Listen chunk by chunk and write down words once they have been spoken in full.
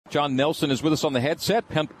John Nelson is with us on the headset.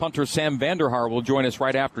 Punter Sam Vanderhaar will join us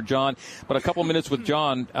right after John. But a couple minutes with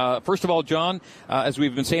John. First of all, John, as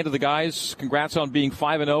we've been saying to the guys, congrats on being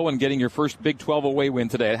 5-0 and getting your first Big 12 away win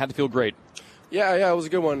today. It had to feel great. Yeah, it was a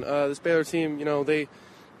good one. This Baylor team, they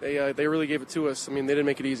really gave it to us. I mean, they didn't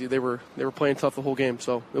make it easy. They were playing tough the whole game,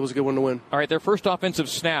 so it was a good one to win. All right, their first offensive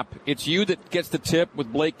snap. It's you that gets the tip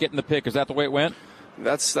with Blake getting the pick. Is that the way it went?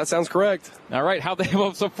 That sounds correct. All right,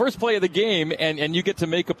 so first play of the game, and you get to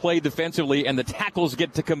make a play defensively, and the tackles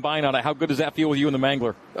get to combine on it. How good does that feel with you and the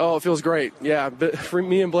Mangler? Oh, it feels great. Yeah, for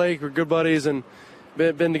me and Blake, we're good buddies and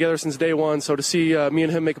been together since day one. So to see me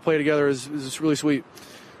and him make a play together is really sweet.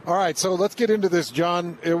 All right, so let's get into this,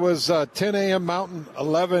 John. It was 10 a.m. Mountain,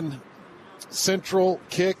 11 Central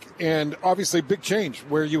kick, and obviously big change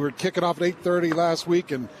where you were kicking off at 8:30 last week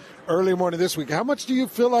and early morning this week. How much do you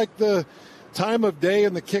feel like the time of day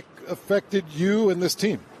and the kick affected you and this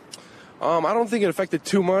team? I don't think it affected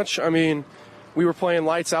too much. I mean, we were playing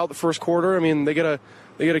lights out the first quarter. I mean, they get a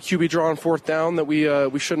QB draw on fourth down that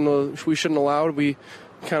we shouldn't allowed. We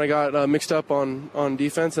kind of got mixed up on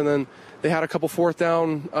defense, and then they had a couple fourth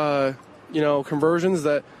down conversions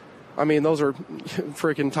that, I mean, those are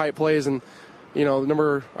freaking tight plays, and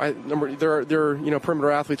their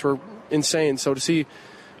perimeter athletes were insane. So to see,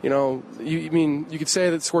 you could say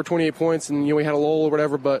that scored 28 points and we had a lull or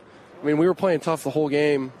whatever, but I mean, we were playing tough the whole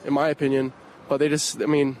game, in my opinion. But they just, I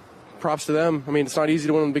mean, props to them. I mean, it's not easy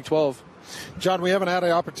to win in the Big 12. John, we haven't had an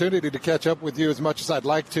opportunity to catch up with you as much as I'd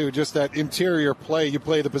like to. Just that interior play, you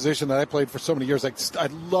play the position that I played for so many years. I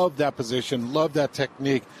love that position, love that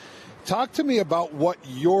technique. Talk to me about what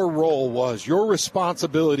your role was, your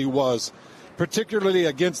responsibility was, particularly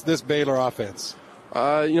against this Baylor offense.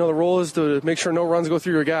 The role is to make sure no runs go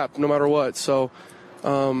through your gap, no matter what. So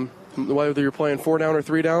whether you're playing 4 down or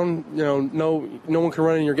 3 down, no one can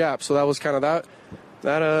run in your gap. So that was kind of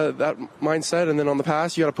that mindset. And then on the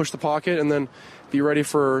pass, you got to push the pocket and then be ready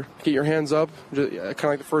get your hands up, kind of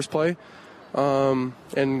like the first play, and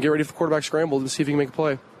get ready for the quarterback scramble to see if you can make a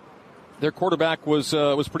play. Their quarterback was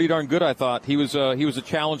pretty darn good, I thought. He was a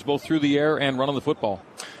challenge both through the air and running the football.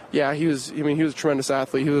 Yeah, he was a tremendous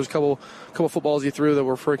athlete. He was a couple footballs he threw that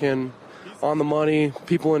were freaking on the money,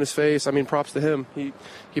 people in his face. I mean, props to him.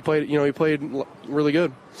 He played really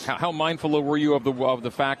good. How mindful were you of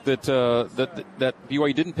the fact that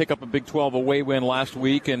BYU didn't pick up a Big 12 away win last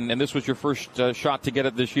week, and this was your first shot to get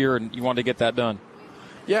it this year, and you wanted to get that done?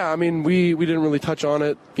 Yeah, I mean, we didn't really touch on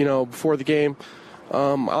it, before the game.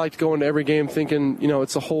 I like to go into every game thinking,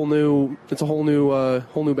 it's a whole new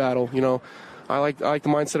battle. I like the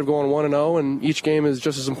mindset of going 1-0, and each game is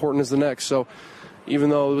just as important as the next. So, even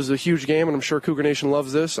though it was a huge game, and I'm sure Cougar Nation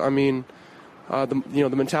loves this, I mean, the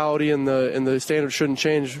mentality and the standards shouldn't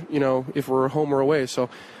change, if we're home or away. So,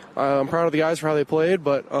 I'm proud of the guys for how they played,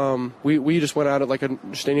 but we just went at it like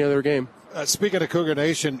just any other game. Speaking of Cougar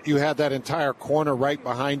Nation, you had that entire corner right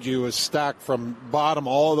behind you is stacked from bottom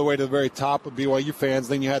all the way to the very top of BYU fans.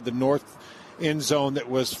 Then you had the north end zone that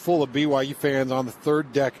was full of BYU fans on the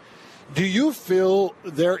third deck. Do you feel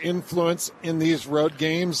their influence in these road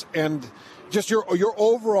games and just your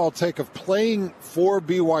overall take of playing for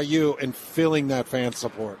BYU and feeling that fan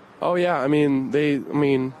support? Oh yeah, I mean these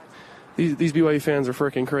BYU fans are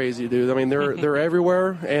freaking crazy, dude. I mean they're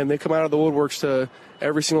everywhere and they come out of the woodworks to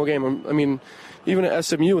every single game. I mean, even at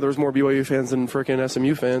SMU, there's more BYU fans than freaking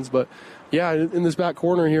SMU fans. But yeah, in this back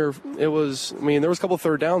corner here, there was a couple of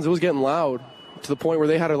third downs. It was getting loud to the point where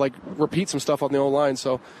they had to repeat some stuff on the O-line.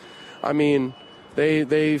 So, I mean, they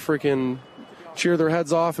freaking cheer their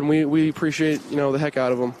heads off, and we appreciate the heck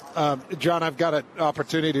out of them. John, I've got an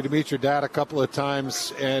opportunity to meet your dad a couple of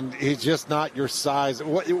times, and he's just not your size.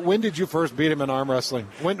 When did you first beat him in arm wrestling?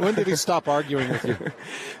 When did he stop arguing with you?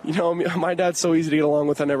 My dad's so easy to get along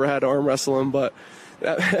with. I never had to arm wrestle him, but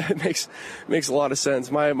that makes a lot of sense.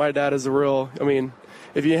 My dad is a real. I mean,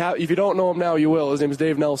 if you don't know him now, you will. His name is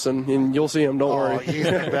Dave Nelson, and you'll see him. Don't worry. He's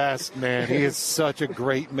the best, man. He is such a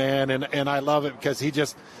great man, and I love it because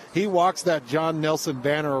he walks that John Nelson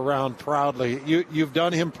banner around proudly. You've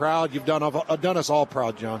done him proud. You've done us all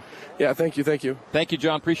proud, John. Yeah, thank you. Thank you,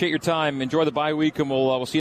 John. Appreciate your time. Enjoy the bye week, and we'll see you.